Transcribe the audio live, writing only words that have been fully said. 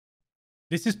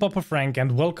This is Papa Frank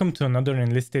and welcome to another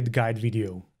Enlisted guide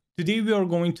video. Today we are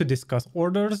going to discuss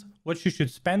orders, what you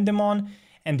should spend them on,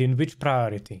 and in which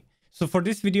priority. So for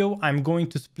this video, I'm going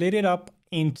to split it up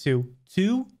into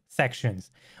two sections,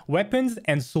 weapons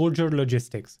and soldier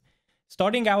logistics.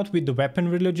 Starting out with the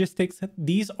weaponry logistics,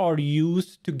 these are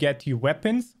used to get you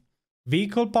weapons,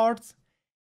 vehicle parts,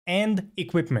 and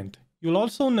equipment. You'll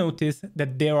also notice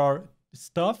that there are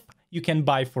stuff you can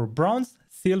buy for bronze,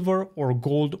 silver, or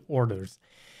gold orders.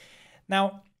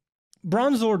 Now,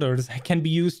 bronze orders can be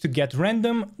used to get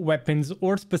random weapons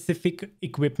or specific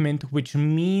equipment, which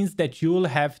means that you'll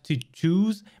have to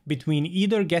choose between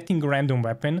either getting a random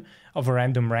weapon of a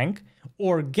random rank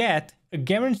or get a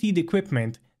guaranteed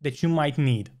equipment that you might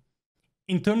need.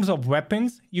 In terms of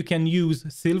weapons, you can use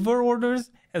silver orders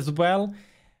as well,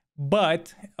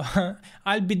 but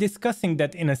I'll be discussing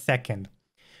that in a second.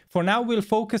 For now, we'll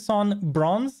focus on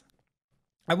bronze.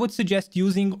 I would suggest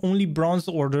using only bronze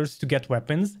orders to get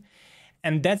weapons,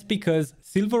 and that's because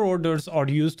silver orders are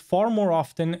used far more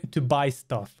often to buy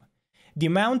stuff. The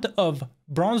amount of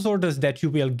bronze orders that you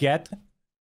will get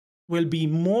will be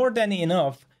more than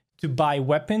enough to buy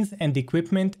weapons and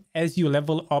equipment as you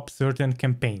level up certain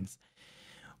campaigns.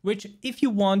 Which, if you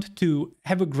want to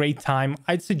have a great time,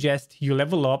 I'd suggest you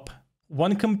level up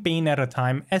one campaign at a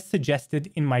time as suggested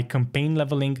in my campaign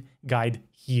leveling guide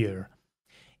here.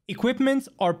 Equipments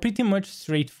are pretty much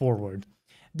straightforward.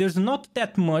 There's not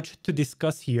that much to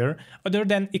discuss here other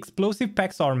than explosive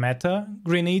packs are meta,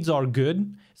 grenades are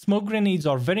good, smoke grenades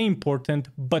are very important,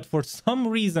 but for some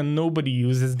reason nobody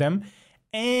uses them,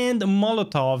 and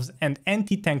molotovs and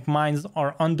anti-tank mines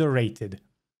are underrated.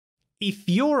 If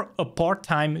you're a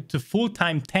part-time to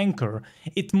full-time tanker,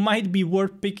 it might be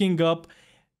worth picking up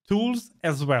tools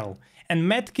as well,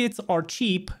 and medkits are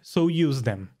cheap, so use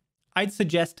them. I'd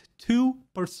suggest 2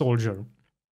 per soldier.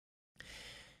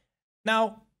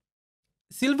 Now,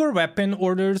 silver weapon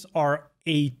orders are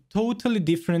a totally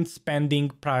different spending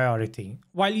priority.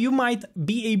 While you might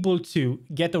be able to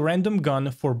get a random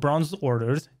gun for bronze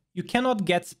orders, you cannot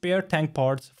get spare tank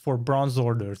parts for bronze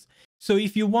orders. So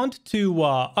if you want to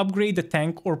upgrade the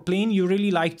tank or plane you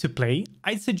really like to play,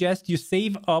 I'd suggest you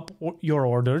save up your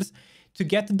orders to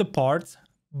get the parts.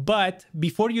 But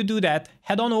before you do that,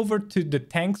 head on over to the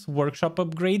Tanks Workshop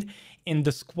upgrade in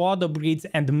the squad upgrades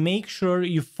and make sure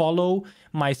you follow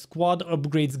my squad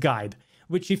upgrades guide,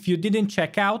 which if you didn't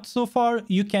check out so far,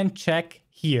 you can check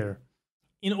here.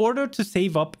 In order to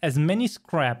save up as many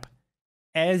scrap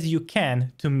as you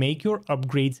can to make your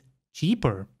upgrades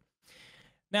cheaper.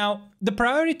 Now, the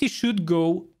priority should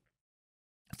go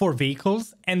for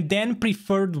vehicles and then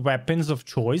preferred weapons of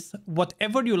choice,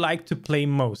 whatever you like to play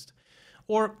most,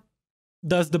 or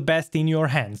does the best in your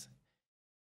hands.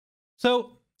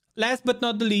 So, last but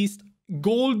not the least,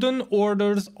 golden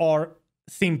orders are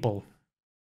simple.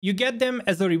 You get them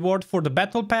as a reward for the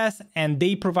battle pass and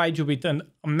they provide you with a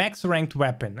max ranked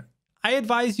weapon. I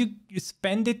advise you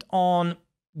spend it on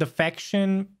the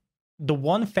faction, the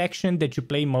one faction that you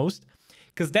play most,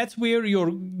 because that's where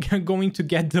you're going to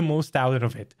get the most out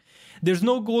of it. There's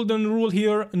no golden rule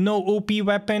here, no OP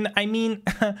weapon. I mean,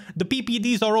 the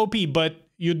PPDs are OP, but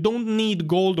you don't need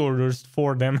gold orders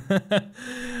for them.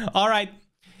 All right,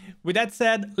 with that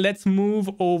said, let's move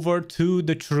over to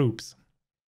the troops.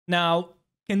 Now,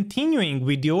 continuing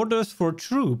with the orders for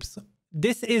troops,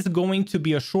 this is going to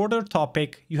be a shorter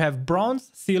topic. You have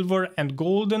bronze, silver, and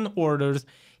golden orders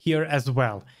here as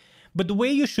well. But the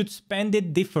way you should spend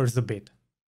it differs a bit.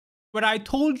 Where I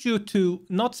told you to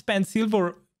not spend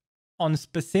silver on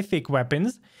specific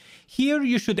weapons, here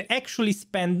you should actually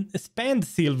spend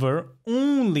silver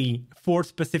only for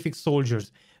specific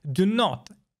soldiers. Do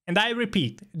not, and I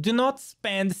repeat, do not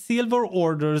spend silver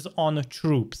orders on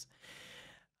troops.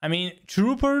 I mean,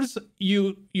 troopers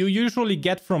you usually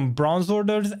get from bronze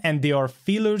orders and they are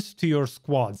fillers to your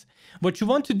squads. What you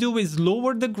want to do is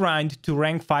lower the grind to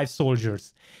rank 5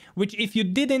 soldiers, which if you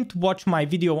didn't watch my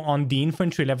video on the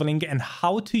infantry leveling and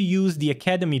how to use the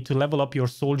academy to level up your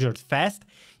soldiers fast,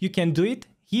 you can do it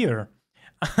here.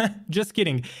 Just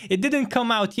kidding. It didn't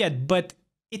come out yet, but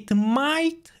it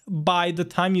might by the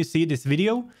time you see this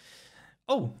video.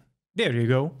 Oh, there you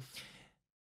go.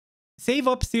 Save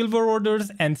up silver orders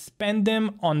and spend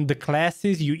them on the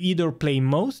classes you either play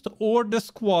most or the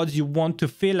squads you want to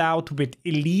fill out with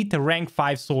elite rank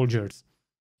 5 soldiers.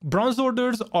 Bronze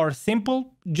orders are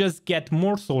simple, just get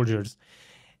more soldiers.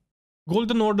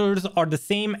 Golden orders are the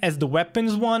same as the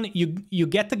weapons one. You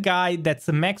get a guy that's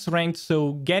a max ranked,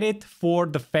 so get it for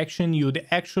the faction you'd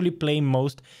actually play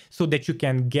most so that you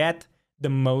can get the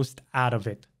most out of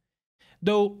it.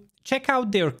 Though, check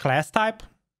out their class type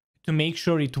to make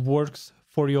sure it works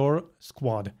for your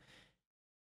squad.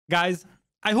 Guys,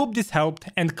 I hope this helped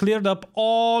and cleared up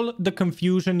all the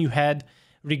confusion you had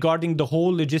regarding the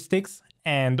whole logistics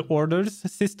and orders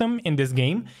system in this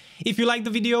game. If you like the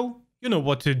video, you know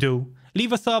what to do.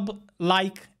 Leave a sub,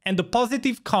 like, and a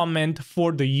positive comment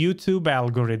for the YouTube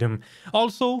algorithm.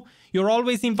 Also, you're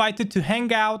always invited to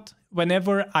hang out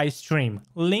whenever I stream.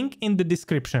 Link in the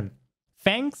description.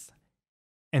 Thanks,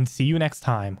 and see you next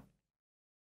time.